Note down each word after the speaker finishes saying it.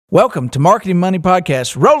Welcome to Marketing Money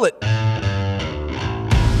Podcast. Roll it.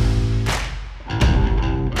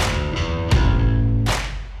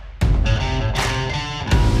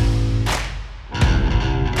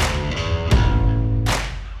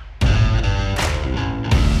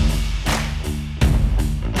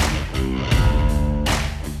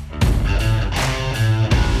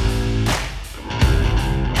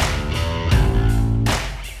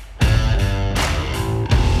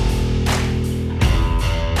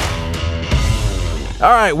 All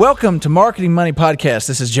right, welcome to Marketing Money Podcast.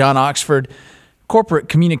 This is John Oxford, corporate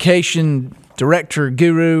communication director,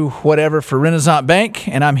 guru, whatever for Renaissance Bank,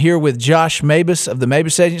 and I'm here with Josh Mabus of the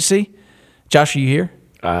Mabus Agency. Josh, are you here?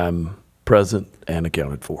 I'm present and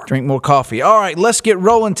accounted for. Drink more coffee. All right, let's get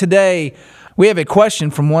rolling today. We have a question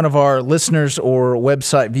from one of our listeners or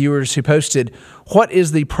website viewers who posted, what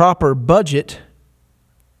is the proper budget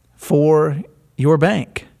for your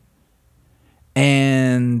bank?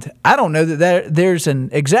 And I don't know that there's an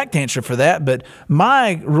exact answer for that, but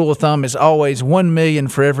my rule of thumb is always $1 million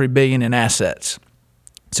for every billion in assets.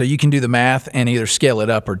 So you can do the math and either scale it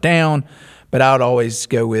up or down, but I would always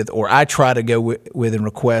go with, or I try to go with and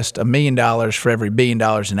request $1 million for every $1 billion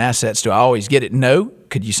in assets. Do I always get it? No.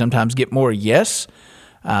 Could you sometimes get more? Yes.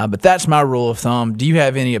 But that's my rule of thumb. Do you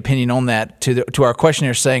have any opinion on that to our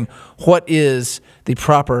questionnaire saying, what is the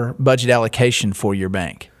proper budget allocation for your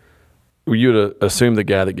bank? You would assume the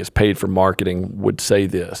guy that gets paid for marketing would say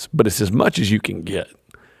this, but it's as much as you can get.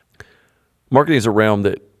 Marketing is a realm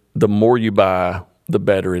that the more you buy, the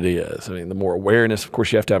better it is. I mean, the more awareness, of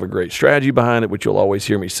course, you have to have a great strategy behind it, which you'll always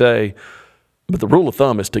hear me say. But the rule of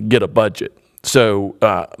thumb is to get a budget. So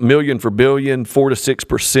million for billion, 4 to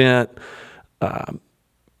 6%.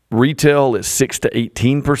 Retail is 6 to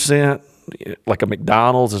 18%. Like a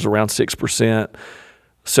McDonald's is around 6%.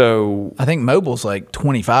 So I think mobile's like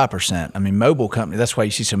 25%. I mean, mobile company, that's why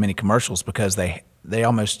you see so many commercials, because they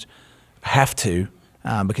almost have to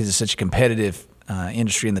because it's such a competitive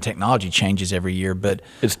industry and the technology changes every year. But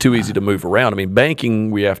it's too easy to move around. I mean,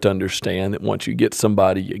 banking, we have to understand that once you get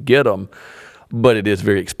somebody, you get them, but it is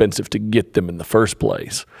very expensive to get them in the first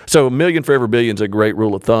place. So $1 million for every billion is a great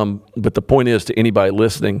rule of thumb. But the point is, to anybody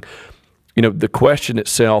listening, you know, the question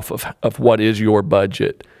itself of what is your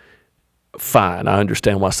budget, fine, I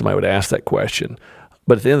understand why somebody would ask that question.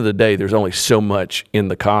 But at the end of the day, there's only so much in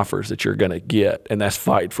the coffers that you're going to get, and that's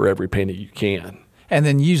fight for every penny you can. And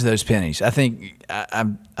then use those pennies. I think, I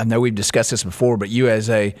know we've discussed this before, but you as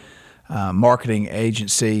a marketing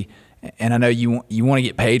agency, and I know you want to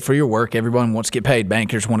get paid for your work. Everyone wants to get paid.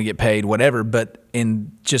 Bankers want to get paid, whatever. But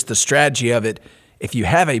in just the strategy of it, if you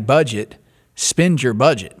have a budget, spend your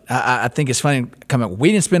budget. I think it's funny,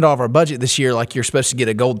 we didn't spend all of our budget this year like you're supposed to get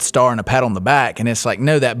a gold star and a pat on the back. And it's like,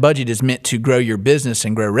 no, that budget is meant to grow your business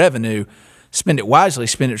and grow revenue. Spend it wisely,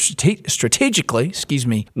 spend it strategically,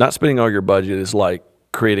 Not spending all your budget is like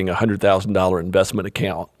creating a $100,000 investment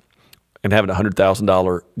account and having a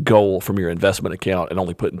 $100,000 goal from your investment account and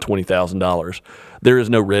only putting $20,000. There is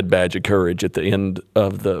no red badge of courage at the end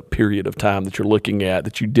of the period of time that you're looking at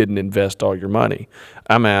that you didn't invest all your money.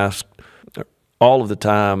 I'm asked all of the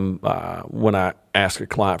time when I ask a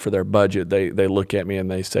client for their budget, they look at me and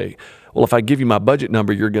they say, well, if I give you my budget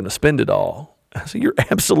number, you're going to spend it all. I say, you're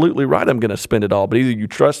absolutely right, I'm going to spend it all. But either you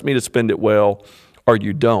trust me to spend it well or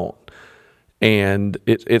you don't. And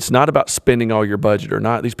it's not about spending all your budget or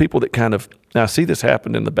not. These people that now I see this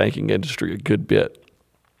happen in the banking industry a good bit,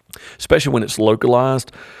 especially when it's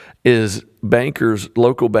localized, is bankers,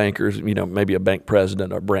 local bankers, you know, maybe a bank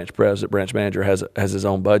president or branch manager has his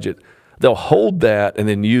own budget. They'll hold that and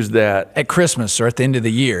then use that at Christmas or at the end of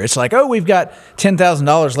the year. It's like, oh, we've got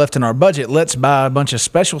 $10,000 left in our budget. Let's buy a bunch of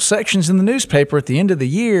special sections in the newspaper at the end of the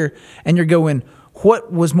year. And you're going,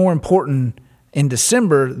 what was more important in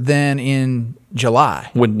December than in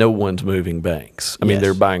July? When no one's moving banks. I mean,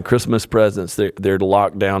 they're buying Christmas presents. They're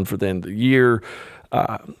locked down for the end of the year.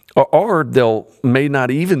 Or they'll may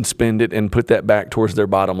not even spend it and put that back towards their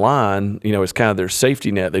bottom line. You know, it's kind of their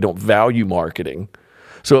safety net. They don't value marketing.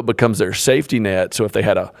 So it becomes their safety net. So if they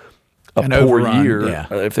had a poor year,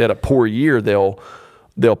 if they had a poor year, they'll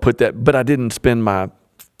put that. But I didn't spend my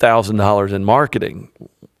 $1,000 in marketing.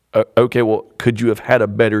 Okay, well, could you have had a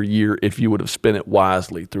better year if you would have spent it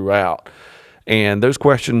wisely throughout? And those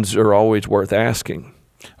questions are always worth asking.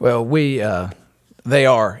 Well, they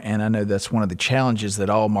are, and I know that's one of the challenges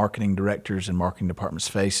that all marketing directors and marketing departments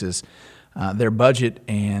faces, their budget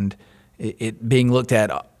and it being looked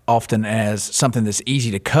at often as something that's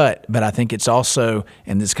easy to cut, but I think it's also,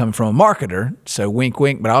 and this is coming from a marketer, so wink,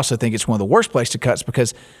 wink, but I also think it's one of the worst places to cut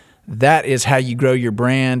because that is how you grow your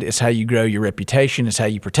brand. It's how you grow your reputation. It's how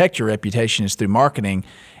you protect your reputation is through marketing.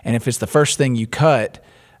 And if it's the first thing you cut,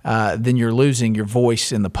 then you're losing your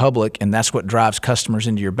voice in the public, and that's what drives customers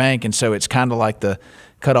into your bank. And so it's kind of like the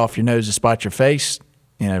cut off your nose to spite your face,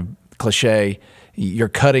 cliche. You're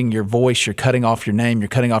cutting your voice, you're cutting off your name, you're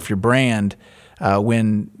cutting off your brand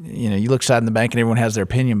when you look side in the bank and everyone has their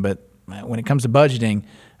opinion. But when it comes to budgeting,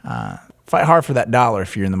 fight hard for that dollar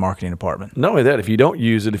if you're in the marketing department. Not only that, if you don't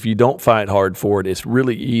use it, if you don't fight hard for it, it's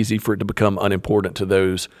really easy for it to become unimportant to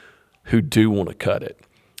those who do want to cut it.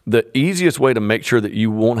 The easiest way to make sure that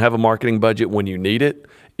you won't have a marketing budget when you need it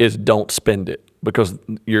is don't spend it, because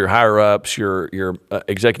your higher ups, your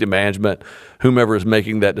executive management, whomever is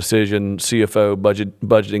making that decision, CFO,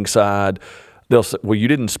 budgeting side, they'll say, well, you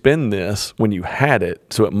didn't spend this when you had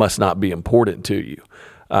it, so it must not be important to you.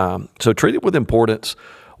 So treat it with importance.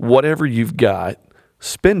 Whatever you've got,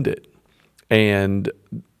 spend it. And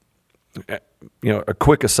a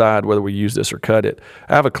quick aside, whether we use this or cut it,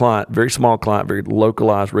 I have a client, very small client, very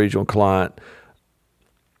localized regional client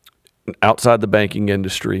outside the banking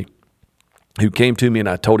industry who came to me, and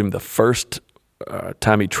I told him the first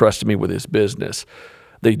time he trusted me with his business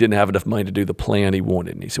that he didn't have enough money to do the plan he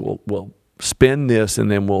wanted. And he said, well, spend this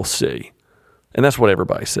and then we'll see. And that's what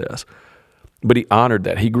everybody says. But he honored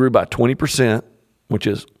that. He grew by 20%, which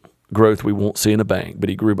is growth we won't see in a bank, but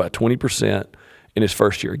he grew by 20% in his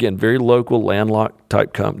first year. Again, very local, landlocked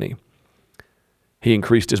type company. He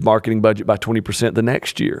increased his marketing budget by 20% the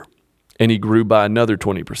next year, and he grew by another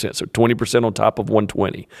 20%. So 20% on top of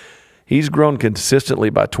 120. He's grown consistently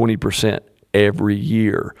by 20% every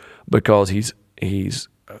year because he's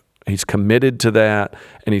committed to that,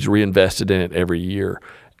 and he's reinvested in it every year.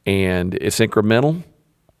 And it's incremental.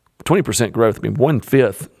 20% growth,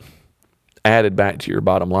 1/5 added back to your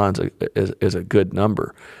bottom line is a good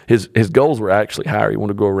number. His goals were actually higher. He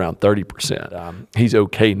wanted to go around 30%. He's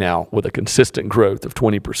okay now with a consistent growth of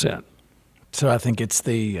 20%. So I think it's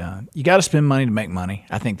you got to spend money to make money.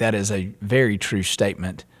 I think that is a very true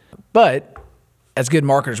statement. But as good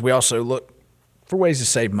marketers, we also look for ways to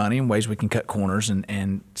save money and ways we can cut corners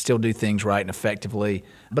and still do things right and effectively,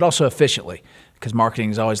 but also efficiently. Because marketing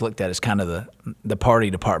is always looked at as kind of the party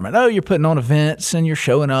department. Oh, you're putting on events and you're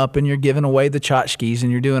showing up and you're giving away the tchotchkes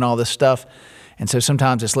and you're doing all this stuff. And so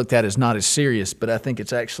sometimes it's looked at as not as serious, but I think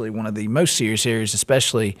it's actually one of the most serious areas,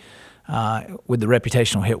 especially with the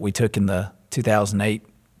reputational hit we took in the 2008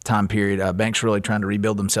 time period. Banks were really trying to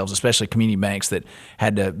rebuild themselves, especially community banks that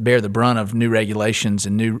had to bear the brunt of new regulations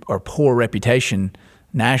and new or poor reputation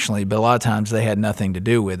nationally, but a lot of times they had nothing to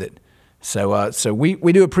do with it. So we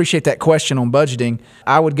do appreciate that question on budgeting.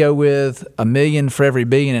 I would go with $1 million for every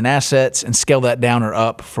 $1 billion in assets and scale that down or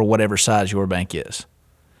up for whatever size your bank is.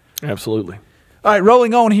 Absolutely. All right,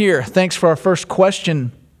 rolling on here. Thanks for our first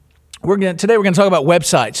question. Today we're going to talk about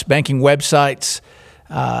websites, banking websites,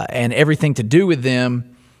 and everything to do with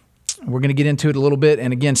them. We're going to get into it a little bit.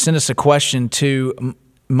 And again, send us a question to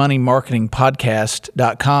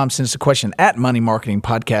moneymarketingpodcast.com. Send us a question at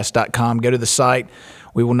moneymarketingpodcast.com. Go to the site.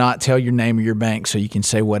 We will not tell your name or your bank, so you can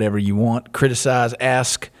say whatever you want, criticize,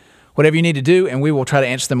 ask, whatever you need to do, and we will try to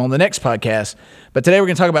answer them on the next podcast. But today we're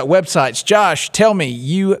going to talk about websites. Josh, tell me,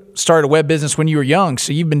 you started a web business when you were young,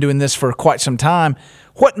 so you've been doing this for quite some time.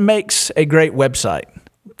 What makes a great website?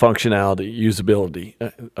 Functionality, usability.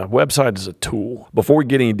 A website is a tool. Before we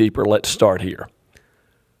get any deeper, let's start here.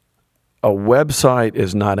 A website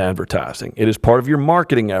is not advertising. It is part of your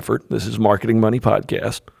marketing effort. This is Marketing Money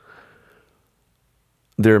Podcast.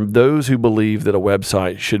 There are those who believe that a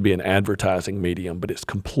website should be an advertising medium, but it's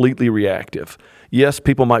completely reactive. Yes,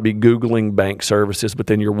 people might be Googling bank services, but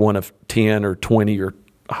then you're one of 10 or 20 or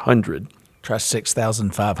 100. Try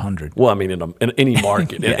 6,500. Well, I mean, in any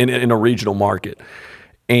market, yeah. in a regional market.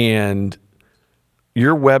 And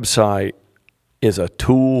your website is a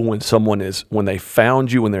tool when they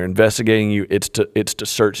found you, when they're investigating you, it's to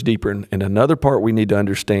search deeper. And another part we need to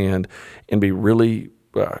understand and be really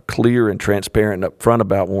clear and transparent and upfront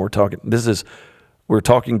about when we're talking. We're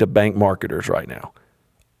talking to bank marketers right now.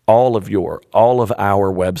 All of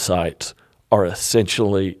our websites are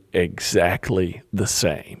essentially exactly the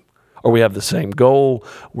same, or we have the same goal.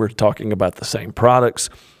 We're talking about the same products.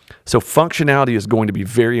 So functionality is going to be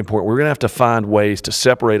very important. We're going to have to find ways to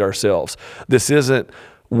separate ourselves. This isn't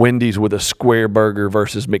Wendy's with a square burger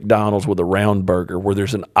versus McDonald's with a round burger, where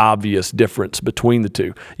there's an obvious difference between the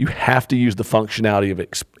two. You have to use the functionality of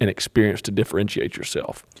an experience to differentiate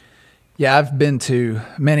yourself. Yeah, I've been to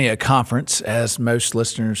many a conference, as most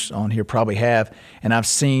listeners on here probably have, and I've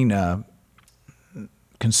seen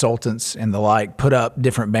consultants and the like put up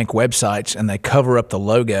different bank websites, and they cover up the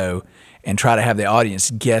logo, and try to have the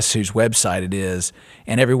audience guess whose website it is.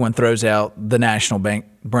 And everyone throws out the national bank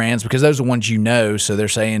brands because those are the ones you know. So they're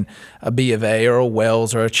saying a B of A or a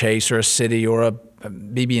Wells or a Chase or a Citi or a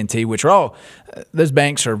BB&T, which are all those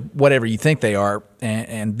banks are whatever you think they are,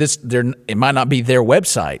 and it might not be their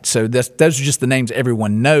website. So those are just the names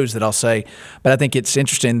everyone knows that I'll say. But I think it's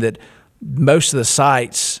interesting that most of the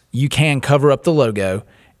sites you can cover up the logo,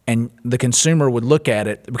 and the consumer would look at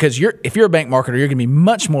it because if you're a bank marketer, you're going to be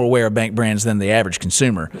much more aware of bank brands than the average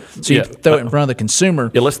consumer. So you throw it in front of the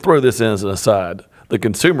consumer. Yeah, let's throw this in as an aside. The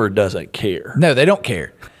consumer doesn't care. No, they don't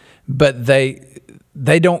care, but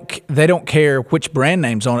they don't care which brand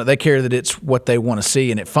name's on it. They care that it's what they want to see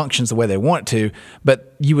and it functions the way they want it to.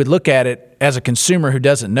 But you would look at it as a consumer who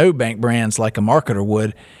doesn't know bank brands like a marketer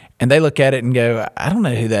would, and they look at it and go, I don't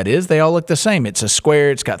know who that is. They all look the same. It's a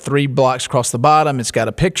square. It's got 3 blocks across the bottom. It's got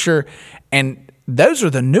a picture. And those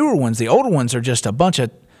are the newer ones. The older ones are just a bunch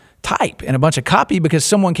of type and a bunch of copy because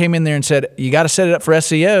someone came in there and said, you got to set it up for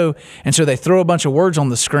SEO. And so they throw a bunch of words on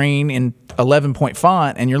the screen in 11-point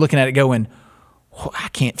font, and you're looking at it going, well, I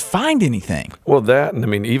can't find anything. Well, that, and I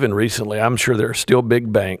mean, even recently, I'm sure there are still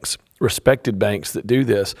big banks, respected banks that do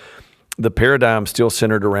this. The paradigm's still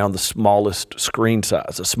centered around the smallest screen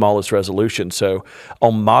size, the smallest resolution. So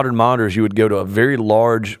on modern monitors, you would go to a very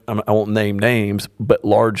large, I won't name names, but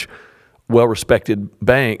large, well-respected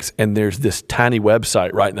banks, and there's this tiny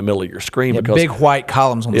website right in the middle of your screen. Yeah, because big white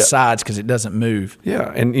columns on the sides because it doesn't move.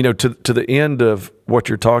 Yeah, and to the end of what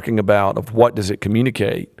you're talking about, of what does it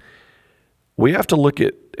communicate, we have to look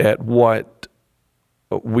at what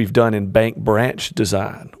we've done in bank branch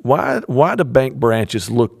design. Why do bank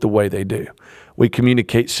branches look the way they do? We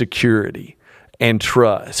communicate security and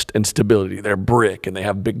trust and stability. They're brick and they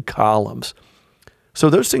have big columns. So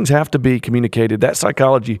those things have to be communicated. That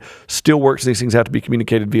psychology still works. These things have to be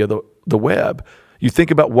communicated via the web. You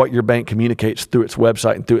think about what your bank communicates through its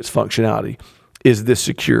website and through its functionality. Is this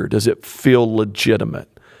secure? Does it feel legitimate?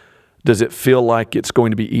 Does it feel like it's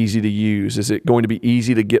going to be easy to use? Is it going to be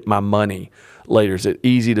easy to get my money later? Is it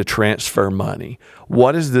easy to transfer money?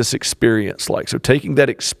 What is this experience like? So taking that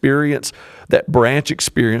experience, that branch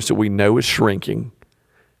experience that we know is shrinking,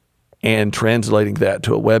 and translating that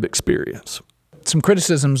to a web experience. Some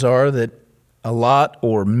criticisms are that a lot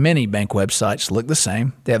or many bank websites look the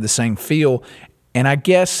same. They have the same feel. And I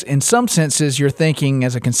guess in some senses, you're thinking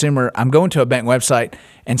as a consumer, I'm going to a bank website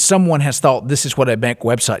and someone has thought this is what a bank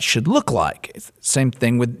website should look like. It's the same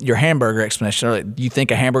thing with your hamburger explanation earlier. You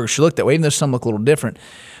think a hamburger should look that way, even though some look a little different.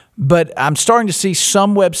 But I'm starting to see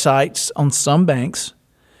some websites on some banks,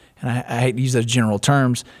 and I hate to use those general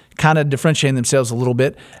terms, kind of differentiating themselves a little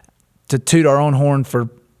bit. To toot our own horn for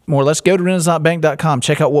more or less, go to renaissancebank.com.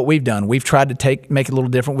 Check out what we've done. We've tried to make it a little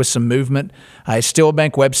different with some movement. It's still a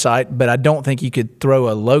bank website, but I don't think you could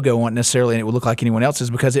throw a logo on it necessarily and it would look like anyone else's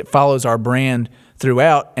because it follows our brand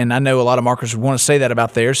throughout. And I know a lot of marketers would want to say that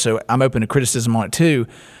about theirs, so I'm open to criticism on it too.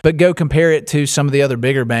 But go compare it to some of the other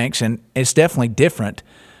bigger banks, and it's definitely different.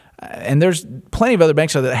 And there's plenty of other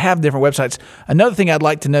banks that have different websites. Another thing I'd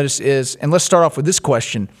like to notice is, and let's start off with this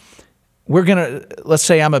question. Let's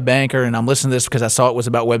say I'm a banker and I'm listening to this because I saw it was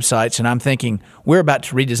about websites and I'm thinking, we're about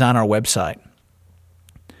to redesign our website.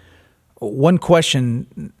 One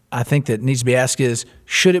question I think that needs to be asked is,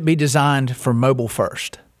 should it be designed for mobile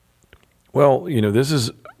first? Well, this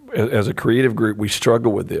is, as a creative group, we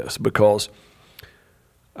struggle with this because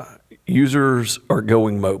users are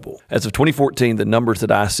going mobile. As of 2014, the numbers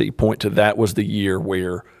that I see point to that was the year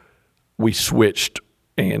where we switched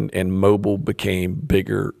and mobile became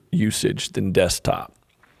bigger usage than desktop.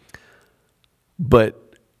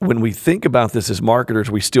 But when we think about this as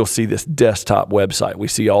marketers, we still see this desktop website. We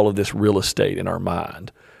see all of this real estate in our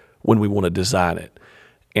mind when we want to design it.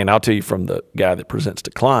 And I'll tell you, from the guy that presents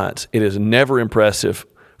to clients, it is never impressive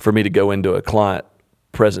for me to go into a client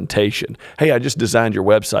presentation. Hey, I just designed your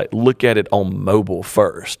website. Look at it on mobile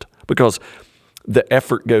first, because the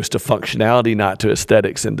effort goes to functionality, not to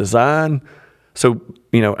aesthetics and design. So,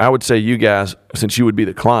 I would say you guys, since you would be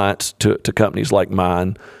the clients to companies like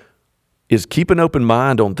mine, is keep an open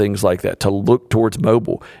mind on things like that, to look towards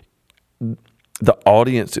mobile. The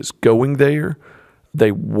audience is going there.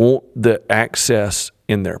 They want the access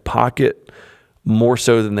in their pocket more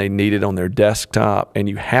so than they need it on their desktop, and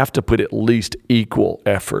you have to put at least equal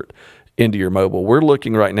effort into your mobile. We're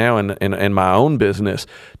looking right now in my own business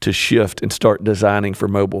to shift and start designing for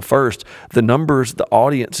mobile first. The numbers, the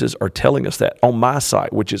audiences are telling us that. On my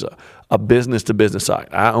site, which is a business-to-business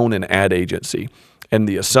site, I own an ad agency, and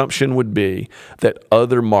the assumption would be that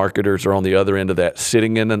other marketers are on the other end of that,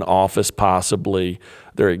 sitting in an office possibly.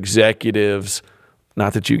 They're executives.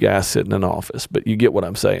 Not that you guys sit in an office, but you get what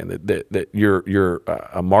I'm saying, that you're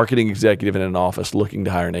a marketing executive in an office looking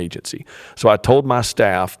to hire an agency. So I told my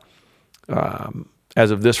staff,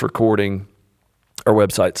 as of this recording, our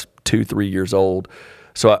website's 2-3 years old.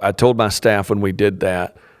 So I told my staff when we did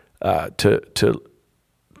that to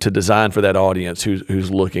design for that audience who's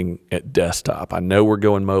looking at desktop. I know we're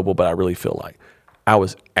going mobile, but I really feel like I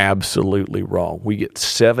was absolutely wrong. We get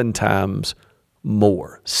 7 times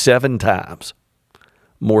more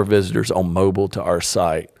visitors on mobile to our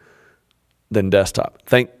site than desktop.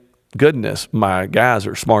 Thank goodness my guys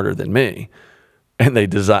are smarter than me, and they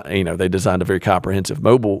designed a very comprehensive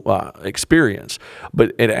mobile experience.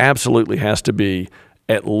 But it absolutely has to be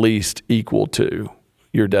at least equal to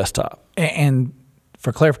your desktop. And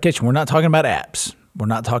for clarification, we're not talking about apps. We're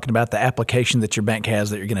not talking about the application that your bank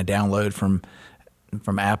has that you're going to download from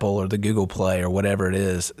Apple or the Google Play or whatever it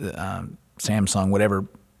is, Samsung, whatever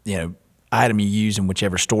item you use in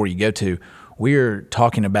whichever store you go to. We're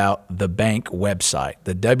talking about the bank website,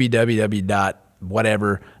 the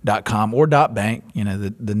www.whatever.com or .bank,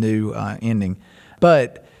 the new ending.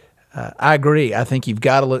 But I agree. I think you've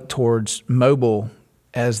got to look towards mobile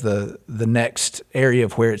as the next area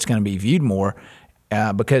of where it's going to be viewed more.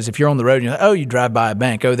 Because if you're on the road and you're like, you drive by a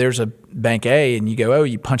bank, there's a bank A, and you go,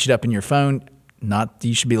 you punch it up in your phone. Not that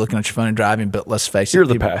you should be looking at your phone and driving, but let's face it. You're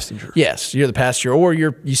the passenger. Yes, you're the passenger. Or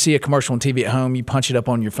you see a commercial on TV at home, you punch it up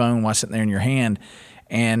on your phone while sitting there in your hand.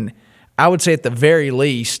 And I would say at the very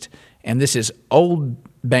least, and this is old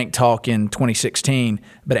bank talk in 2016,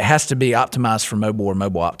 but it has to be optimized for mobile or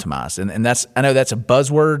mobile optimized. And I know that's a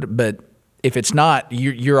buzzword, but if it's not,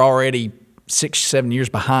 you're already 6-7 years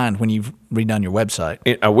behind when you've redone your website.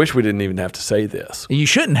 I wish we didn't even have to say this. You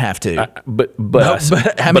shouldn't have to. But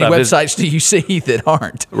how many websites do you see that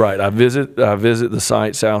aren't? Right. I visit the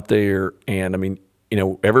sites out there, and I mean,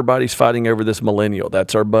 everybody's fighting over this millennial.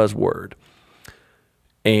 That's our buzzword.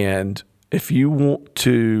 And if you want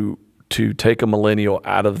to take a millennial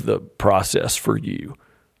out of the process for you,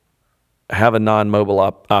 have a non-mobile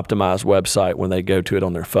optimized website when they go to it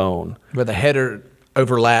on their phone. Where the header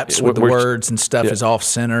overlaps with the words and stuff is off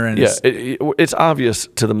center. And it's obvious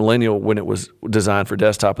to the millennial when it was designed for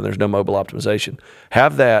desktop and there's no mobile optimization.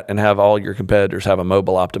 Have that, and have all your competitors have a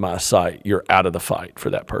mobile optimized site. You're out of the fight for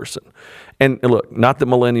that person. And look, not that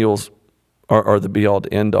millennials are the be all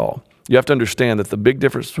to end all. You have to understand that the big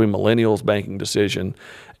difference between millennials' banking decision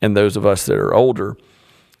and those of us that are older,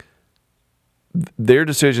 their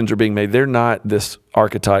decisions are being made. They're not this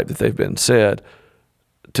archetype that they've been said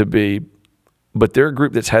to be, but they're a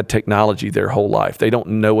group that's had technology their whole life. They don't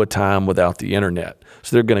know a time without the internet,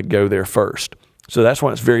 so they're going to go there first. So that's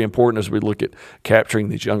why it's very important as we look at capturing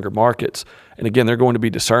these younger markets. And again, they're going to be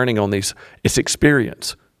discerning on these. It's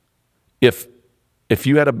experience. If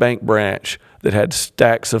you had a bank branch that had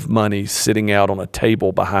stacks of money sitting out on a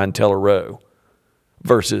table behind teller row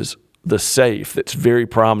versus the safe that's very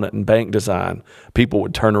prominent in bank design, people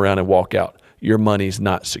would turn around and walk out. Your money's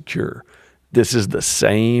not secure. This is the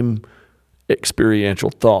same experiential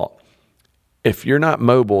thought. If you're not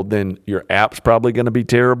mobile, then your app's probably going to be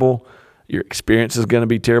terrible. Your experience is going to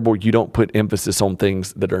be terrible. You don't put emphasis on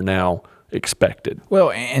things that are now expected.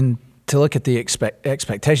 Well, and to look at the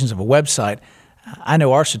expectations of a website, I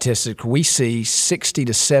know our statistics, we see 60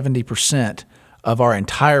 to 70% of our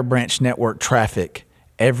entire branch network traffic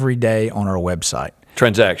every day on our website.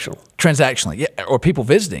 Transactionally, yeah, or people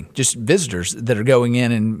visiting, just visitors that are going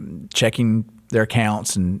in and checking their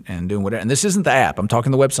accounts and doing whatever. And this isn't the app. I'm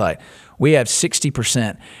talking the website. We have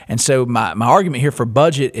 60%. And so my argument here for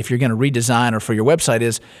budget, if you're going to redesign or for your website,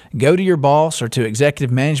 is go to your boss or to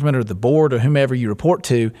executive management or the board or whomever you report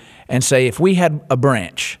to and say, if we had a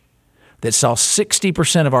branch that saw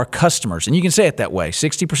 60% of our customers, and you can say it that way,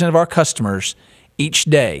 60% of our customers each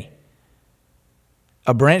day,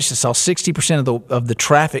 a branch that saw 60% of the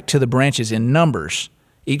traffic to the branches in numbers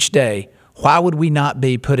each day, why would we not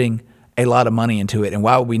be putting a lot of money into it, and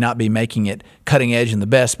why would we not be making it cutting edge and the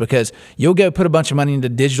best? Because you'll go put a bunch of money into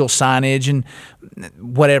digital signage and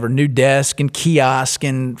whatever, new desk and kiosk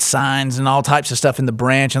and signs and all types of stuff in the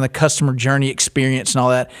branch and the customer journey experience and all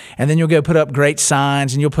that. And then you'll go put up great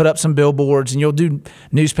signs and you'll put up some billboards and you'll do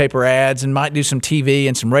newspaper ads and might do some TV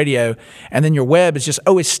and some radio. And then your web is just,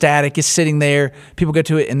 it's static. It's sitting there. People go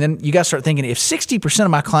to it. And then you got to start thinking, if 60%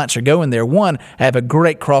 of my clients are going there, one, I have a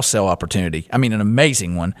great cross-sell opportunity. I mean, an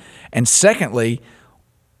amazing one. And secondly,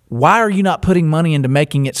 why are you not putting money into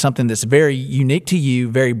making it something that's very unique to you,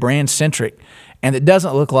 very brand-centric, and that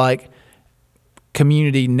doesn't look like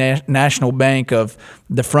Community National Bank of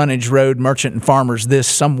the Frontage Road Merchant and Farmers this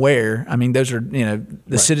somewhere? I mean, those are,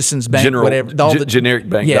 the Citizens Bank, General, whatever, all the generic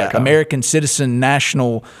bank. Yeah, American Citizen,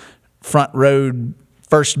 National, Front Road,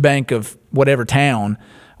 First Bank of whatever town.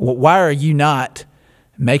 Why are you not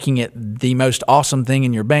making it the most awesome thing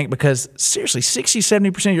in your bank? Because seriously,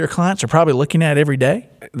 60-70% of your clients are probably looking at it every day.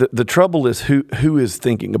 The trouble is who is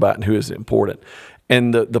thinking about and who is important.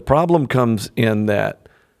 And the problem comes in that,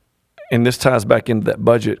 and this ties back into that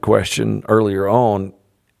budget question earlier on,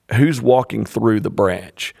 who's walking through the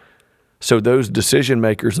branch? So those decision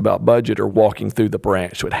makers about budget are walking through the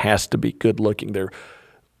branch. So it has to be good looking. They're,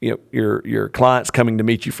 your client's coming to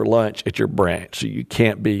meet you for lunch at your branch, so you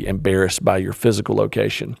can't be embarrassed by your physical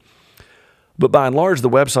location. But by and large, the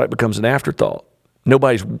website becomes an afterthought.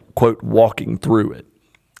 Nobody's, quote, walking through it.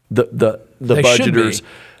 The They should budgeters, be.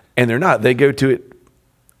 and they're not. They go to it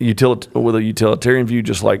with a utilitarian view,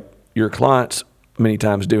 just like your clients many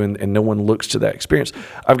times do, and no one looks to that experience.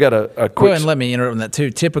 I've got a quick... Well, and let me interrupt on that too.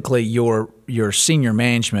 Typically, your senior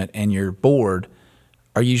management and your board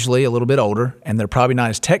are usually a little bit older, and they're probably not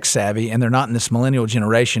as tech savvy, and they're not in this millennial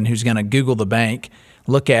generation who's going to Google the bank,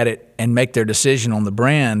 look at it, and make their decision on the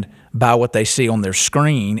brand by what they see on their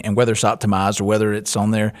screen and whether it's optimized or whether it's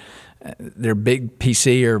on their big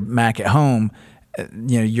PC or Mac at home.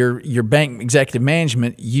 Your bank executive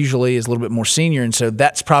management usually is a little bit more senior, and so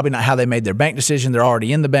that's probably not how they made their bank decision. They're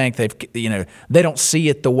already in the bank. They don't see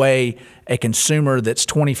it the way a consumer that's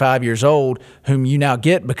 25 years old, whom you now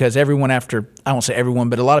get, because everyone I won't say everyone,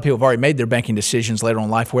 but a lot of people have already made their banking decisions later on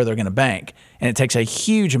in life where they're going to bank, and it takes a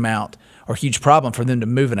huge amount or huge problem for them to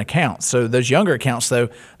move an account. So those younger accounts, though,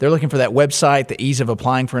 they're looking for that website, the ease of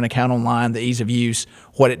applying for an account online, the ease of use,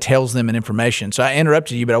 what it tells them and information. So I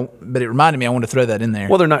interrupted you, but it reminded me I wanted to throw that in there.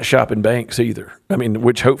 Well, they're not shopping banks either. I mean,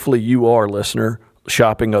 which hopefully you are, listener,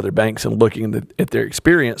 shopping other banks and looking at their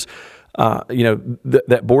experience.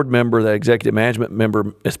 That board member, that executive management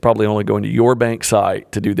member is probably only going to your bank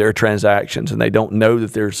site to do their transactions, and they don't know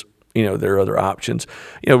that there are other options.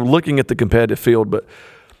 Looking at the competitive field, but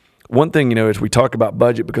one thing, as we talk about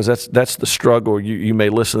budget, because that's the struggle. You may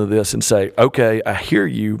listen to this and say, okay, I hear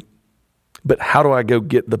you, but how do I go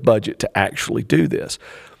get the budget to actually do this?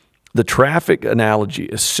 The traffic analogy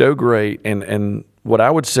is so great, and what I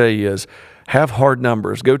would say is have hard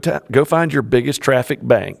numbers. Go find your biggest traffic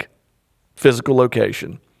bank, physical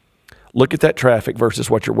location. Look at that traffic versus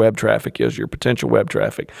what your web traffic is, your potential web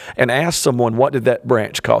traffic, and ask someone, what did that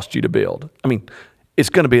branch cost you to build? I mean, it's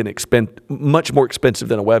going to be much more expensive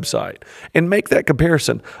than a website. And make that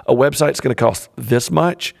comparison. A website's going to cost this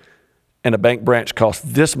much, and a bank branch costs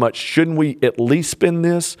this much. Shouldn't we at least spend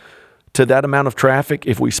this to that amount of traffic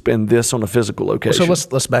if we spend this on a physical location? So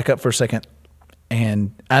let's back up for a second.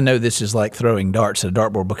 And I know this is like throwing darts at a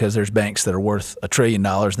dartboard, because there's banks that are worth $1 trillion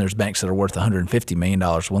and there's banks that are worth $150 million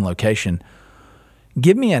one location.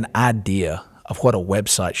 Give me an idea of what a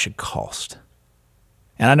website should cost.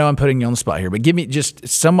 And I know I'm putting you on the spot here, but give me just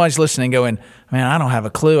somebody's listening going, man, I don't have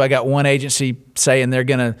a clue. I got one agency saying they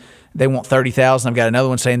want $30,000. I've got another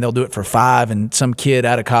one saying they'll do it for $5,000, and some kid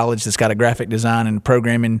out of college that's got a graphic design and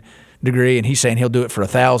programming degree, and he's saying he'll do it for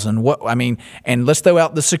 $1,000. And let's throw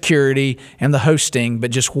out the security and the hosting,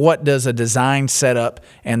 but just what does a design setup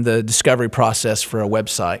and the discovery process for a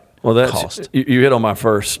website cost? You hit on my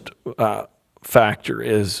first factor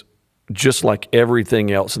is, just like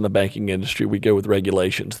everything else in the banking industry, we go with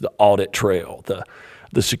regulations, the audit trail,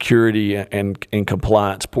 the security and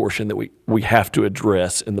compliance portion that we have to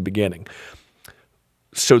address in the beginning.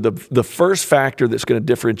 So the first factor that's going to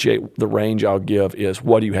differentiate the range I'll give is,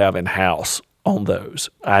 what do you have in-house on those?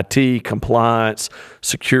 IT, compliance,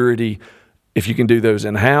 security. If you can do those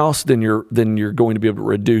in-house, then you're going to be able to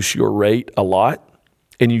reduce your rate a lot.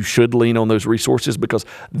 And you should lean on those resources, because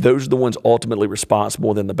those are the ones ultimately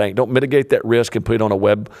responsible than the bank. Don't mitigate that risk and put it on a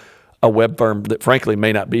web firm that frankly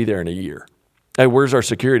may not be there in a year. Hey, where's our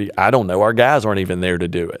security? I don't know. Our guys aren't even there to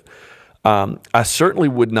do it. I certainly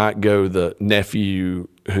would not go the nephew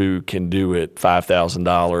who can do it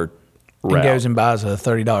 $5,000 route. And goes and buys a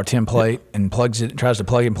 $30 template and tries to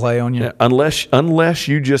plug and play on you. Yeah, unless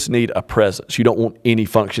you just need a presence. You don't want any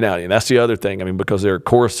functionality. And that's the other thing. Because there are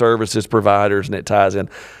core services providers and it ties in.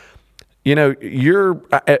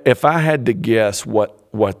 If I had to guess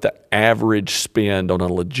what the average spend on a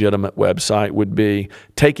legitimate website would be,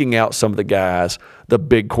 taking out some of the guys, the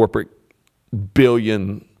big corporate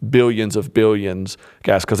billions of billions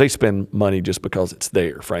guys, because they spend money just because it's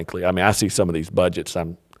there, frankly. I see some of these budgets.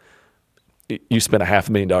 You spend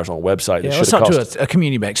 $500,000 on a website. Yeah, let's talk to a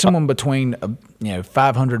community bank. Someone between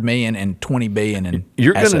 $500 million and $20 billion in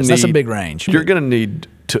assets. That's a big range. You're going to need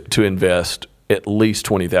to invest at least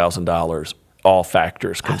 $20,000, all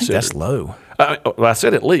factors considered. I think that's low. I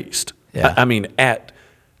said at least. Yeah.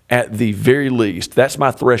 at the very least, that's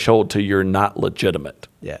my threshold to you're not legitimate.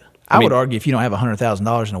 Yeah. I would argue if you don't have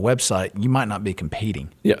 $100,000 in a website, you might not be competing.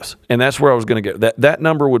 Yes, and that's where I was going to get. That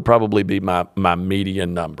number would probably be my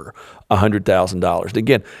median number, $100,000.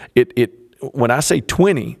 Again, it when I say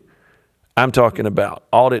 20, I'm talking about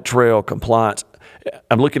audit trail, compliance.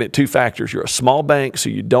 I'm looking at two factors. You're a small bank, so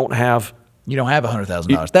you don't have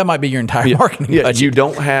 $100,000. That might be your entire marketing budget. You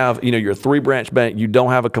don't have, you're a 3-branch bank. You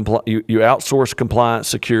don't have you outsource compliance,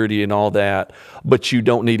 security, and all that, but you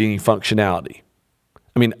don't need any functionality.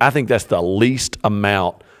 I mean, I think that's the least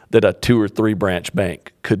amount that a 2 or 3 branch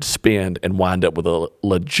bank could spend and wind up with a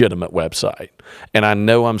legitimate website. And I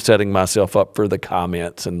know I'm setting myself up for the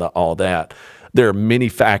comments and all that. There are many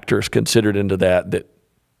factors considered into that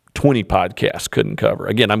 20 podcasts couldn't cover.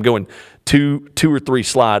 Again, I'm going two or 3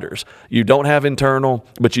 sliders. You don't have internal,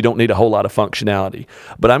 but you don't need a whole lot of functionality.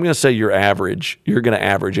 But I'm going to say you're going to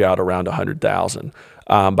average out around 100,000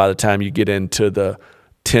 by the time you get into the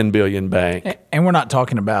 10 billion bank. And we're not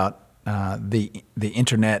talking about the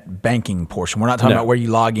internet banking portion. We're not talking about where you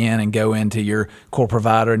log in and go into your core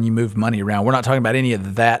provider and you move money around. We're not talking about any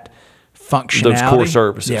of that functionality. Those core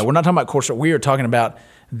services. Yeah, we're not talking about core services. We are talking about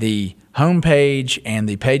the homepage and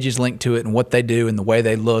the pages linked to it and what they do and the way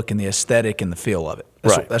they look and the aesthetic and the feel of it.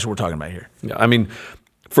 That's what we're talking about here. Yeah, I mean,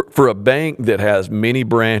 for a bank that has many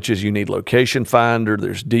branches, you need location finder.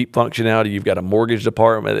 There's deep functionality. You've got a mortgage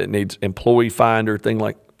department that needs employee finder, things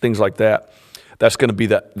like that. That's going to be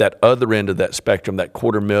that other end of that spectrum, that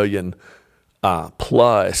 $250,000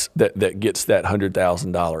 plus that gets that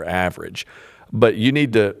 $100,000 average. But you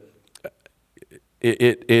need to.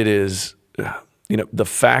 It is the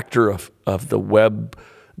factor of the web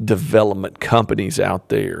development companies out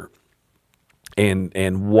there,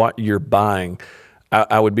 and what you're buying.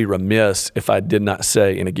 I would be remiss if I did not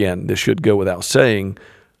say, and again, this should go without saying,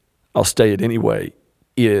 I'll say it anyway,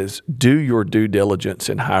 is do your due diligence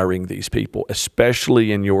in hiring these people,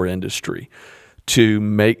 especially in your industry, to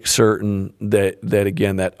make certain that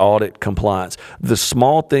again, that audit compliance, the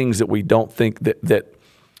small things that we don't think that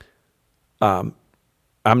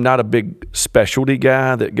I'm not a big specialty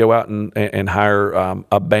guy that go out and hire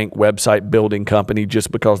a bank website building company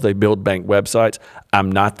just because they build bank websites.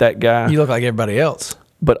 I'm not that guy. You look like everybody else.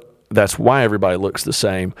 But that's why everybody looks the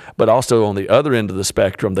same. But also on the other end of the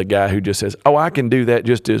spectrum, the guy who just says, oh, I can do that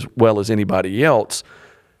just as well as anybody else,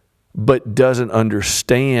 but doesn't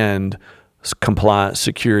understand compliance,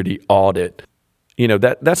 security, audit.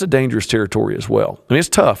 That's a dangerous territory as well. I mean, it's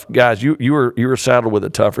tough. Guys, you are saddled with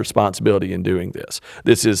a tough responsibility in doing this.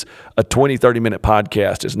 This is a 20, 30-minute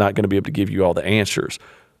podcast. It's not going to be able to give you all the answers,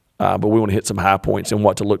 but we want to hit some high points and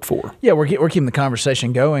what to look for. Yeah, we're keeping the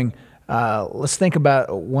conversation going. Let's think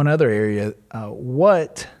about one other area.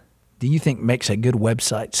 What do you think makes a good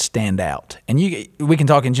website stand out? And we can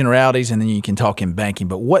talk in generalities, and then you can talk in banking,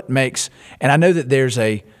 but what makes – and I know that there's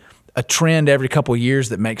a trend every couple of years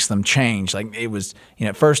that makes them change. Like it was,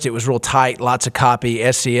 at first it was real tight, lots of copy,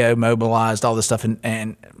 SEO, mobilized, all this stuff,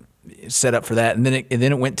 and set up for that. And then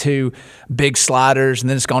it went to big sliders, and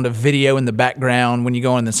then it's gone to video in the background when you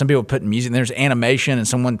go in. And then some people put music, and there's animation, and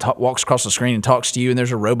someone walks across the screen and talks to you, and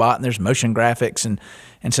there's a robot, and there's motion graphics,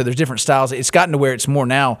 and so there's different styles. It's gotten to where it's more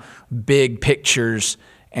now big pictures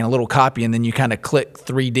and a little copy, and then you kind of click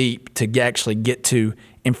 3 deep to actually get to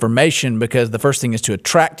information, because the first thing is to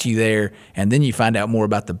attract you there, and then you find out more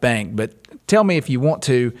about the bank. But tell me if you want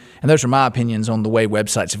to, and those are my opinions on the way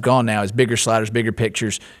websites have gone now, is bigger sliders, bigger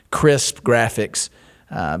pictures, crisp graphics.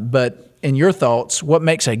 But in your thoughts, what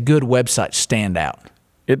makes a good website stand out?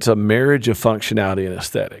 It's a marriage of functionality and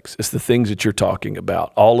aesthetics. It's the things that you're talking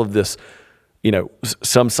about. All of this,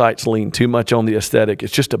 some sites lean too much on the aesthetic.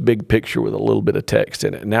 It's just a big picture with a little bit of text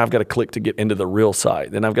in it. And now I've got to click to get into the real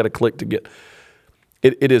site. Then I've got to click to get...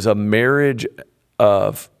 It is a marriage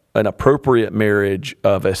of an appropriate marriage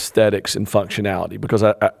of aesthetics and functionality, because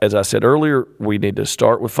as I said earlier, we need to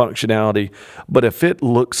start with functionality. But if it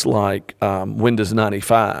looks like Windows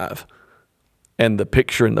 95 and the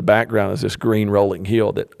picture in the background is this green rolling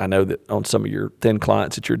hill that I know that on some of your thin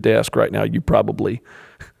clients at your desk right now, you probably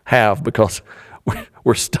have, because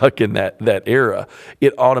we're stuck in that era,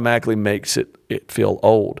 it automatically makes it feel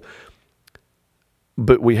old.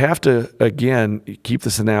 But we have to, again, keep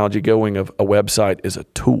this analogy going of a website is a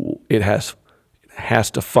tool. It has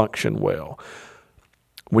to function well.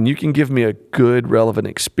 When you can give me a good, relevant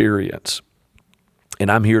experience, and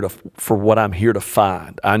I'm here for what I'm here to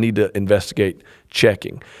find, I need to investigate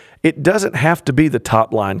checking. It doesn't have to be the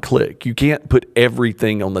top line click. You can't put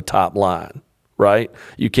everything on the top line, right?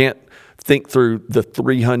 You can't think through the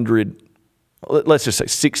 300 let's just say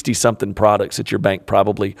 60-something products that your bank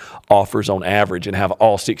probably offers on average and have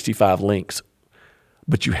all 65 links.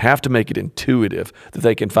 But you have to make it intuitive that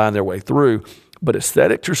they can find their way through. But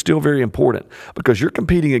aesthetics are still very important because you're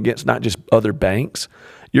competing against not just other banks,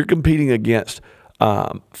 you're competing against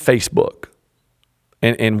Facebook,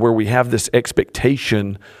 and where we have this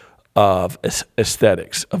expectation of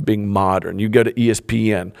aesthetics, of being modern. You go to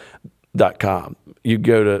ESPN.com, you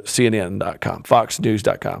go to CNN.com,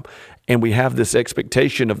 FoxNews.com, and we have this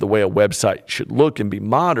expectation of the way a website should look and be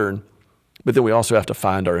modern, but then we also have to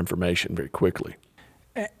find our information very quickly.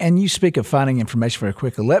 And you speak of finding information very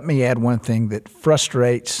quickly. Let me add one thing that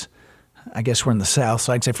frustrates, I guess we're in the South,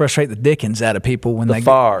 so I'd say frustrate the dickens out of people when the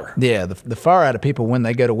fire out of people when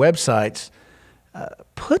they go to websites.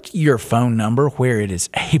 Put your phone number where it is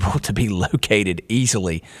able to be located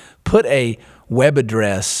easily. Put a web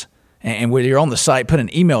address, and when you're on the site, put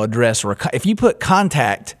an email address, or if you put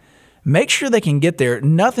contact, make sure they can get there.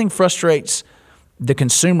 Nothing frustrates the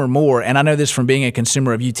consumer more, and I know this from being a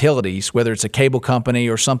consumer of utilities, whether it's a cable company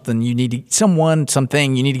or something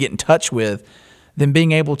something you need to get in touch with, than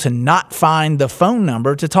being able to not find the phone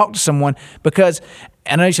number to talk to someone. Because,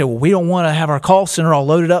 and I say, well, we don't want to have our call center all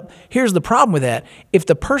loaded up. Here's the problem with that. If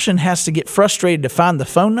the person has to get frustrated to find the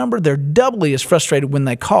phone number, they're doubly as frustrated when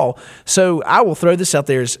they call. So I will throw this out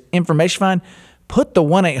there as information find. Put the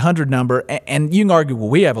 1-800 number, and you can argue, well,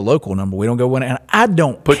 we have a local number. We don't go 1-800. I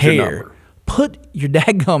don't care. Put your number. Put your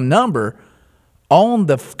daggum number on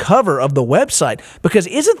the cover of the website, because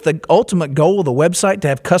isn't the ultimate goal of the website to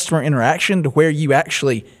have customer interaction to where you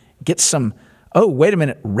actually get some,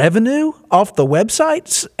 revenue off the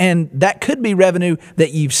websites? And that could be revenue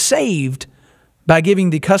that you've saved by giving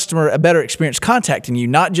the customer a better experience contacting you,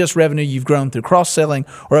 not just revenue you've grown through cross-selling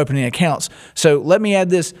or opening accounts. So let me add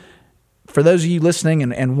this for those of you listening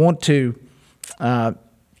and want to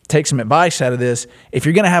take some advice out of this. If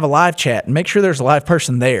you're going to have a live chat, make sure there's a live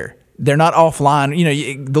person there. They're not offline. You know,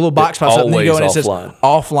 the little box pops up and you go and it says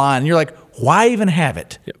offline. And you're like, why even have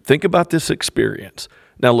it? Yeah. Think about this experience.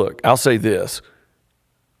 Now, look, I'll say this.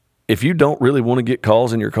 If you don't really want to get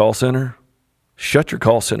calls in your call center, shut your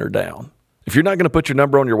call center down. If you're not going to put your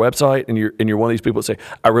number on your website and you're one of these people that say,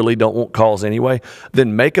 I really don't want calls anyway,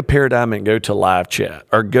 then make a paradigm and go to live chat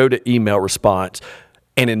or go to email response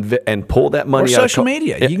and pull that money out of social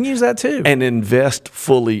media. You can use that too. And invest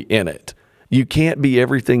fully in it. You can't be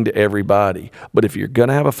everything to everybody, but if you're going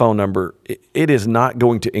to have a phone number, it is not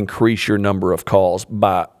going to increase your number of calls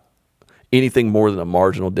by anything more than a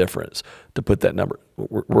marginal difference to put that number.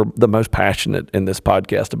 We're the most passionate in this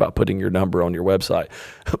podcast about putting your number on your website,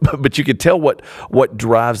 but you can tell what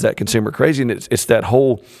drives that consumer crazy, and it's that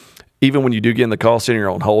whole, even when you do get in the call center, you're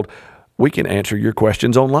on hold, we can answer your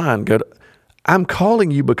questions online. I'm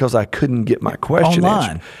calling you because I couldn't get my question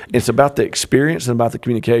answered. It's about the experience and about the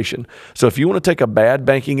communication. So if you want to take a bad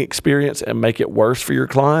banking experience and make it worse for your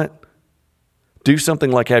client, do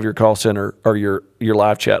something like have your call center or your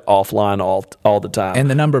live chat offline all the time.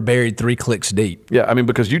 And the number buried 3 clicks deep. Yeah, I mean,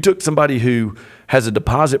 because you took somebody who has a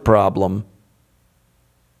deposit problem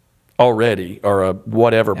already or a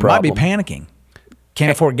whatever problem. Might be panicking. Can't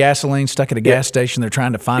afford gasoline, stuck at a gas station. They're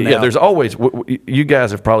trying to find out. Yeah, there's always, you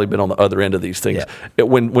guys have probably been on the other end of these things. Yeah.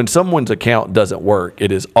 When someone's account doesn't work, it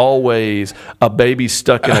is always a baby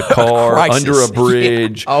stuck in a car, under a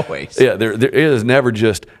bridge. Yeah, always. Yeah, there is never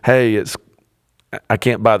just, hey, I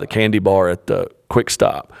can't buy the candy bar at the Quick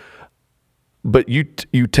Stop. But you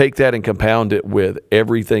take that and compound it with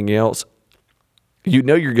everything else, you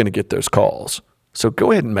know you're going to get those calls. So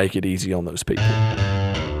go ahead and make it easy on those people.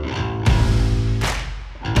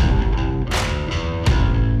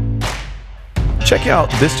 Check out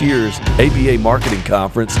this year's ABA Marketing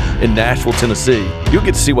Conference in Nashville, Tennessee. You'll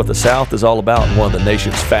get to see what the South is all about in one of the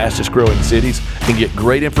nation's fastest growing cities and get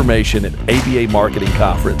great information at ABA Marketing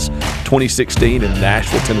Conference 2016 in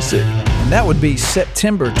Nashville, Tennessee. And that would be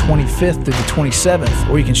September 25th through the 27th,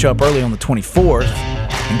 or you can show up early on the 24th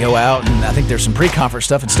and go out, and I think there's some pre-conference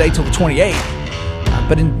stuff, and stay till the 28th.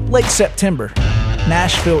 But in late September,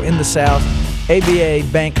 Nashville in the South,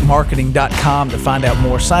 ABABankMarketing.com to find out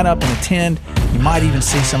more. Sign up and attend. You might even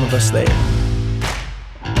see some of us there.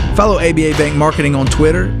 Follow ABA Bank Marketing on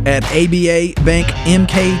Twitter at ABA Bank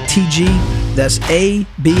MKTG. That's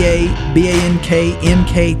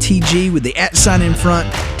ABABANKMKTG with the @ in front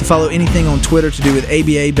to follow anything on Twitter to do with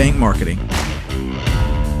ABA Bank Marketing.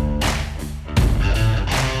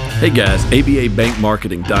 Hey guys,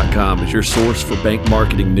 ABABankMarketing.com is your source for bank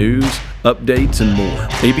marketing news, updates, and more.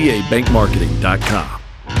 ABABankMarketing.com.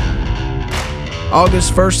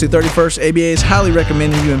 August 1st through 31st, ABA is highly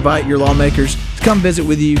recommending you invite your lawmakers to come visit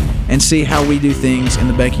with you and see how we do things in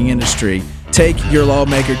the banking industry. Take your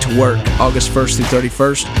lawmaker to work August 1st through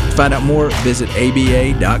 31st. To find out more, visit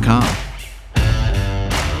aba.com.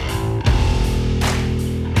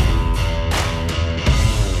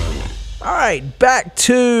 All right, back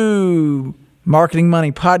to Marketing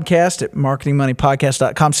Money Podcast at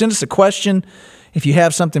marketingmoneypodcast.com. Send us a question if you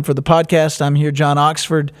have something for the podcast. I'm here, John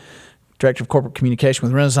Oxford, Director of Corporate Communication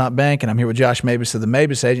with Renaissance Bank, and I'm here with Josh Mabus of the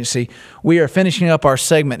Mabus Agency. We are finishing up our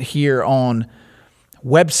segment here on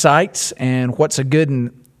websites and what's a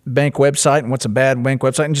good bank website and what's a bad bank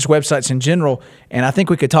website, and just websites in general. And I think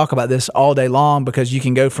we could talk about this all day long, because you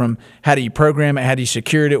can go from how do you program it, how do you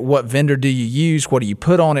secure it, what vendor do you use, what do you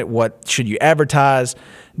put on it, what should you advertise,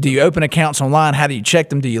 do you open accounts online, how do you check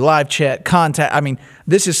them, do you live chat, contact. I mean,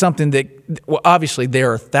 this is something that, well, obviously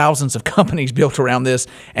there are thousands of companies built around this,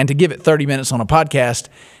 and to give it 30 minutes on a podcast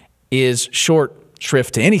is short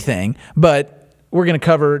shrift to anything. But we're going to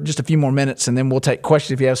cover just a few more minutes, and then we'll take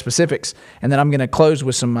questions if you have specifics. And then I'm going to close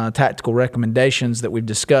with some tactical recommendations that we've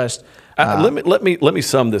discussed. Let me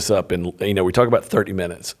sum this up. And we talk about 30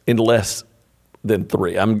 minutes in less than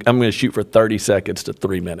 3. I'm going to shoot for 30 seconds to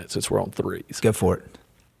 3 minutes since we're on 3s. Go for it.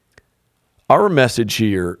 Our message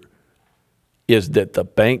here is that the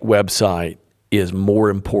bank website is more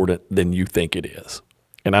important than you think it is.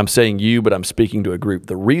 And I'm saying you, but I'm speaking to a group.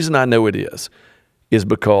 The reason I know it is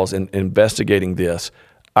because in investigating this,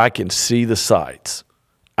 I can see the sites.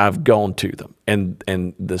 I've gone to them. And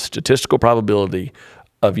the statistical probability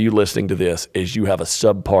of you listening to this is you have a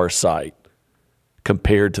subpar site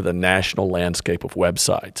compared to the national landscape of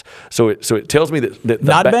websites. So it tells me that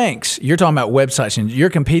not banks. You're talking about websites, and you're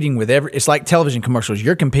competing with it's like television commercials.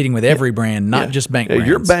 You're competing with every brand, not just bank brands.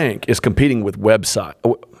 Your bank is competing with website.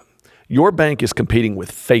 Your bank is competing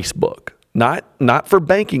with Facebook, not for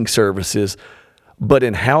banking services, but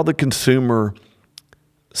in how the consumer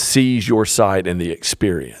sees your site and the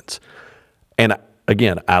experience. And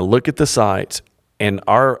again, I look at the sites, and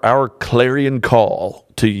our clarion call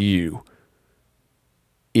to you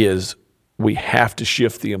is we have to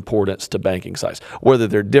shift the importance to banking sites. Whether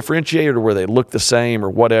they're differentiated or where they look the same or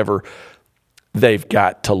whatever, they've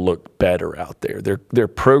got to look better out there. They're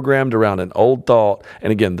programmed around an old thought.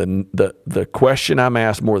 And again, the question I'm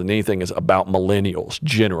asked more than anything is about millennials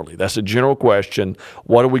generally. That's a general question.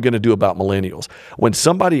 What are we going to do about millennials? When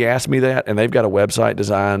somebody asks me that and they've got a website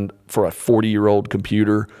designed for a 40-year-old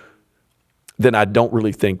computer, then I don't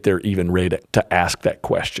really think they're even ready to ask that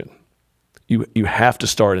question. You have to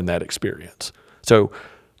start in that experience. So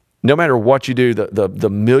no matter what you do, the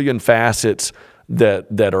million facets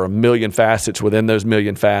that are a million facets within those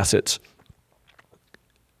million facets,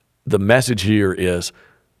 the message here is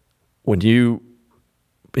when you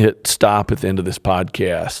hit stop at the end of this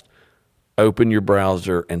podcast, open your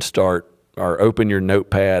browser and open your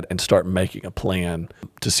notepad and start making a plan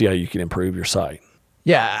to see how you can improve your site.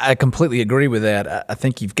 Yeah, I completely agree with that. I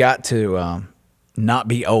think you've got to not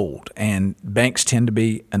be old, and banks tend to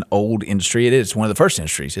be an old industry. It is one of the first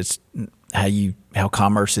industries. It's how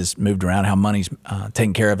commerce is moved around, how money's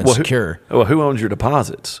taken care of and secure. Who owns your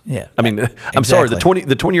deposits? Yeah, I mean, I'm sorry, the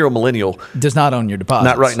 20-year-old millennial does not own your deposits.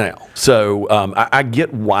 Not right now. So I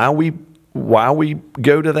get why we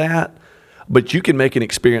go to that, but you can make an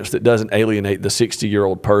experience that doesn't alienate the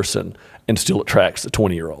 60-year-old person and still attracts the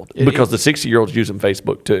 20-year-old, because the 60-year-old's using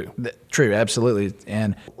Facebook too. True, absolutely.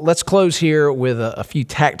 And let's close here with a few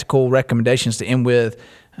tactical recommendations to end with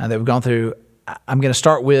that we've gone through. I'm going to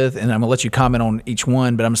start with, and I'm going to let you comment on each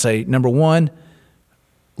one, but I'm going to say, number one,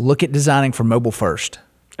 look at designing for mobile first.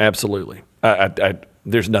 Absolutely.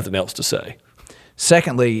 There's nothing else to say.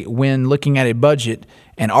 Secondly, when looking at a budget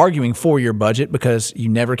and arguing for your budget, because you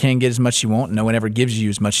never can get as much as you want, no one ever gives you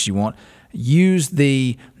as much as you want, use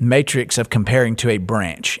the matrix of comparing to a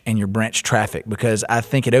branch and your branch traffic, because I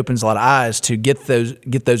think it opens a lot of eyes to get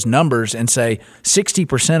those numbers and say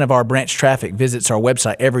 60% of our branch traffic visits our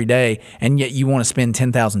website every day, and yet you want to spend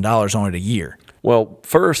 $10,000 on it a year. Well,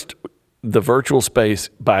 first, the virtual space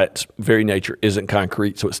by its very nature isn't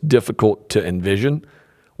concrete, so it's difficult to envision.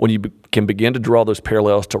 When you can begin to draw those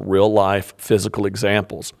parallels to real life physical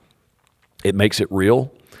examples, it makes it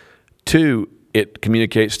real. Two, it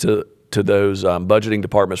communicates to those budgeting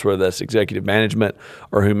departments, whether that's executive management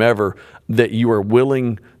or whomever, that you are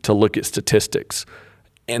willing to look at statistics.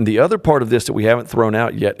 And the other part of this that we haven't thrown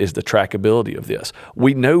out yet is the trackability of this.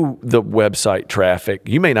 We know the website traffic.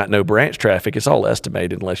 You may not know branch traffic. It's all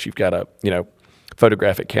estimated unless you've got a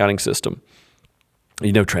photographic counting system.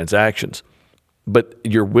 Transactions. But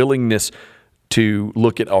your willingness to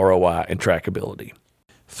look at ROI and trackability.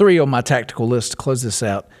 3 on my tactical list to close this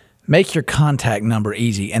out. Make your contact number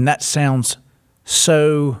easy. And that sounds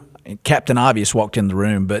so Captain Obvious walked in the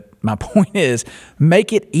room, but my point is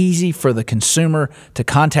make it easy for the consumer to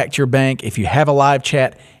contact your bank. If you have a live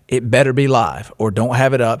chat, it better be live or don't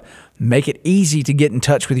have it up. Make it easy to get in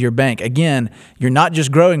touch with your bank. Again, you're not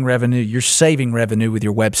just growing revenue, you're saving revenue with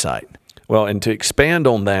your website. Well, and to expand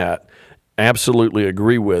on that, absolutely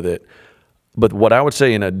agree with it. But what I would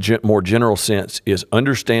say in a more general sense is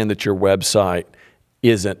understand that your website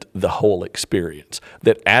isn't the whole experience.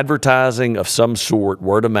 That advertising of some sort,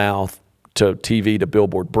 word of mouth to TV to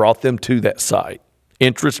billboard, brought them to that site.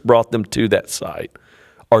 Interest brought them to that site.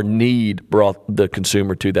 Or need brought the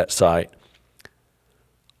consumer to that site.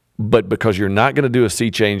 But because you're not going to do a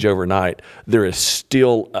sea change overnight, there is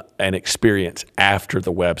still an experience after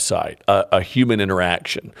the website, a human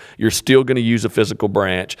interaction. You're still going to use a physical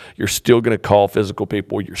branch. You're still going to call physical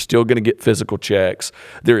people. You're still going to get physical checks.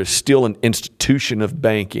 There is still an institution of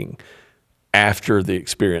banking after the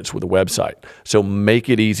experience with a website. So make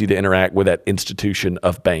it easy to interact with that institution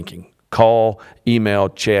of banking. Call, email,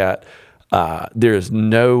 chat. There is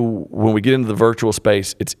when we get into the virtual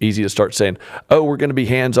space, it's easy to start saying, oh, we're going to be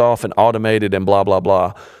hands-off and automated and blah, blah,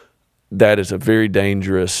 blah. That is a very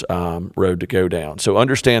dangerous road to go down. So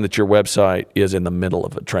understand that your website is in the middle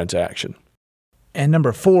of a transaction. And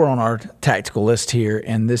number 4 on our tactical list here,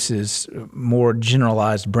 and this is more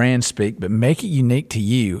generalized brand speak, but make it unique to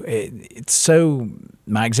you.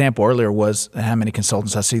 My example earlier was how many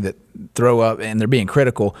consultants I see that throw up, and they're being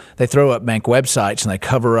critical, they throw up bank websites and they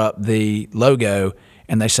cover up the logo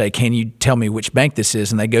and they say, can you tell me which bank this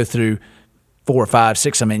is? And they go through 4 or 5,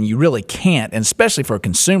 6 of them, and you really can't. And especially for a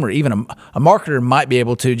consumer, even a marketer might be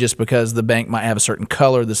able to, just because the bank might have a certain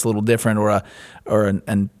color that's a little different, or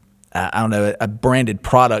a branded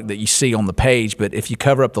product that you see on the page. But if you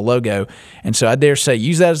cover up the logo, and so I dare say,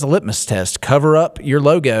 use that as a litmus test. Cover up your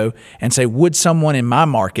logo and say, would someone in my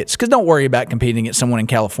markets, because don't worry about competing against someone in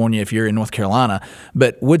California if you're in North Carolina,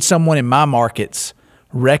 but would someone in my markets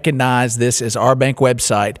recognize this as our bank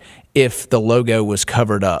website if the logo was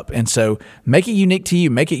covered up? And so make it unique to you.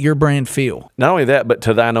 Make it your brand feel. Not only that, but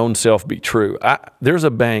to thine own self be true. There's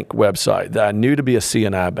a bank website that I knew to be a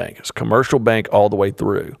C&I bank. It's a commercial bank all the way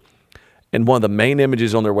through. And one of the main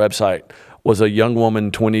images on their website was a young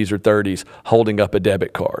woman, 20s or 30s, holding up a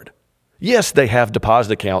debit card. Yes, they have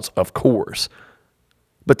deposit accounts, of course,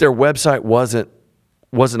 but their website wasn't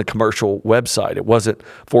a commercial website. It wasn't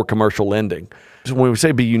for commercial lending. So when we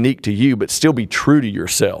say be unique to you, but still be true to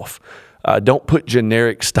yourself. Don't put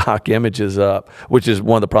generic stock images up, which is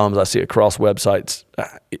one of the problems I see across websites.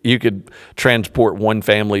 You could transport one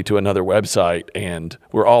family to another website, and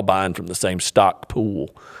we're all buying from the same stock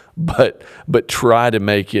pool. But try to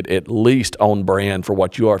make it at least on brand for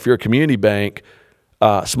what you are. If you're a community bank,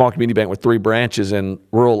 small community bank with 3 branches in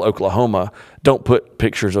rural Oklahoma, don't put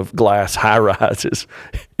pictures of glass high-rises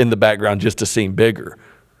in the background just to seem bigger.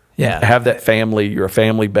 Yeah. Have that family, you're a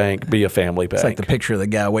family bank, be a family bank. It's like the picture of the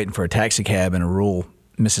guy waiting for a taxi cab in a rural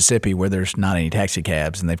Mississippi where there's not any taxi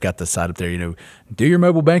cabs, and they've got the side up there, do your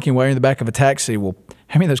mobile banking while you're in the back of a taxi. Well,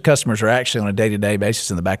 how many of those customers are actually on a day-to-day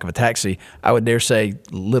basis in the back of a taxi? I would dare say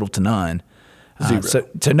little to none. Zero.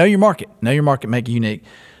 So know your market. Know your market, make it unique.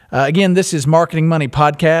 Again, this is Marketing Money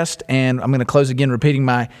Podcast, and I'm going to close again repeating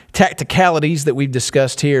my tacticalities that we've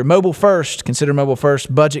discussed here. Mobile first. Consider mobile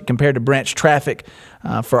first. Budget compared to branch traffic.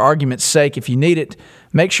 For argument's sake, if you need it,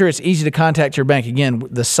 make sure it's easy to contact your bank. Again,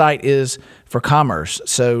 the site is for commerce,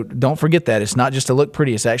 so don't forget that. It's not just to look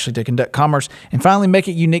pretty. It's actually to conduct commerce. And finally, make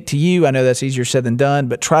it unique to you. I know that's easier said than done,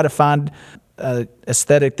 but try to find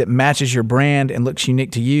aesthetic that matches your brand and looks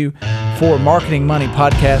unique to you. For Marketing Money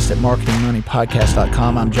Podcast at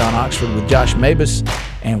marketingmoneypodcast.com, I'm John Oxford with Josh Mabus,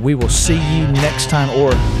 and we will see you next time,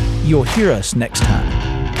 or you'll hear us next time.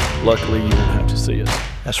 Luckily, you won't have to see us.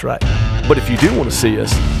 That's right. But if you do want to see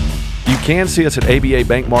us, you can see us at ABA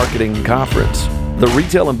Bank Marketing Conference. The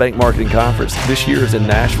Retail and Bank Marketing Conference this year is in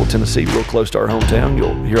Nashville, Tennessee, real close to our hometown.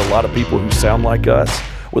 You'll hear a lot of people who sound like us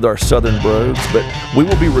with our Southern brogues, but we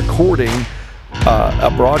will be recording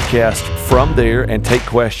a broadcast from there and take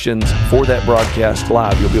questions for that broadcast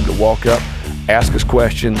live. You'll be able to walk up, ask us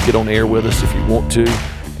questions, get on air with us if you want to,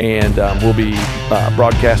 and we'll be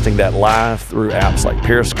broadcasting that live through apps like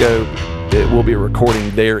Periscope. It will be a recording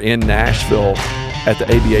there in Nashville at the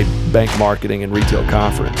ABA Bank Marketing and Retail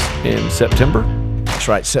Conference in September. That's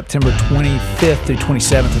right, September 25th through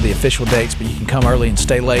 27th are the official dates, but you can come early and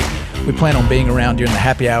stay late. We plan on being around during the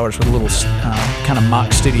happy hours with a little kind of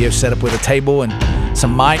mock studio set up with a table and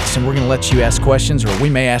some mics, and we're going to let you ask questions, or we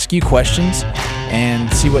may ask you questions,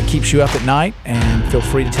 and see what keeps you up at night. And feel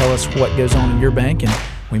free to tell us what goes on in your bank, and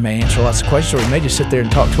We may answer lots of questions, or we may just sit there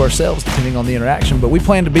and talk to ourselves, depending on the interaction. But we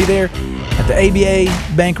plan to be there at the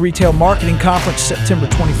ABA Bank Retail Marketing Conference, September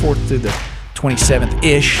 24th through the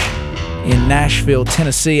 27th-ish in Nashville,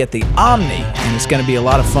 Tennessee at the Omni, and it's going to be a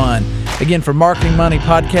lot of fun. Again, for Marketing Money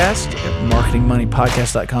Podcast at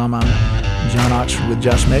marketingmoneypodcast.com, I'm John Oxford with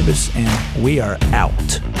Josh Mabus, and we are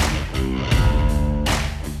out.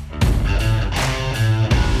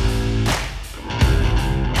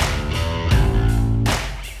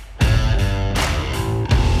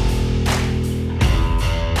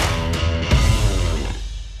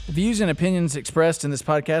 The views and opinions expressed in this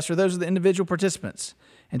podcast are those of the individual participants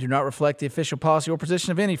and do not reflect the official policy or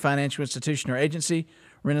position of any financial institution or agency,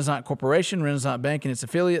 Renaissance Corporation, Renaissance Bank and its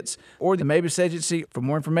affiliates, or the Mabus Agency. For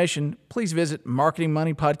more information, please visit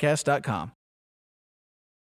marketingmoneypodcast.com.